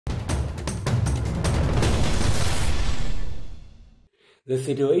The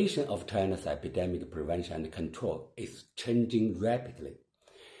situation of China's epidemic prevention and control is changing rapidly.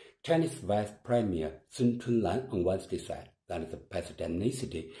 Chinese Vice Premier Sun Chunlan on Wednesday said that the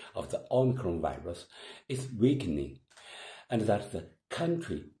pathogenicity of the Omicron virus is weakening and that the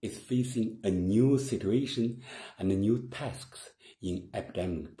country is facing a new situation and new tasks in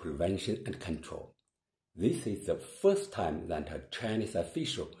epidemic prevention and control. This is the first time that a Chinese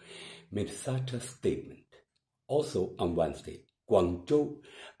official made such a statement. Also on Wednesday, Guangzhou,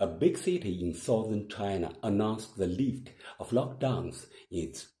 a big city in southern China, announced the lift of lockdowns in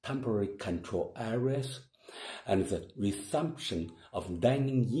its temporary control areas and the resumption of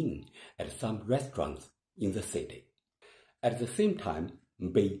dining in at some restaurants in the city. At the same time,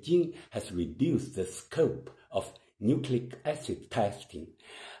 Beijing has reduced the scope of nucleic acid testing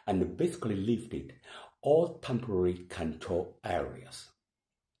and basically lifted all temporary control areas.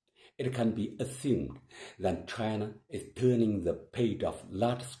 It can be assumed that China is turning the page of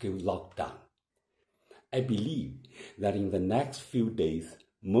large-scale lockdown. I believe that in the next few days,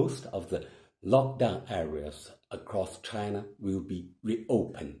 most of the lockdown areas across China will be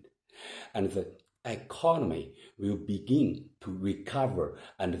reopened, and the economy will begin to recover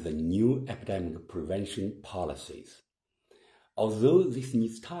under the new epidemic prevention policies. Although this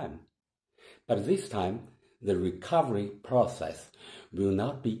needs time, but this time the recovery process will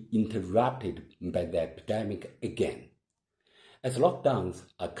not be interrupted by the epidemic again. As lockdowns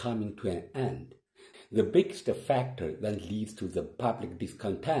are coming to an end, the biggest factor that leads to the public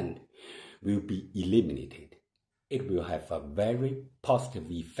discontent will be eliminated. It will have a very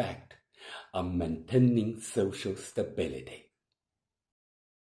positive effect on maintaining social stability.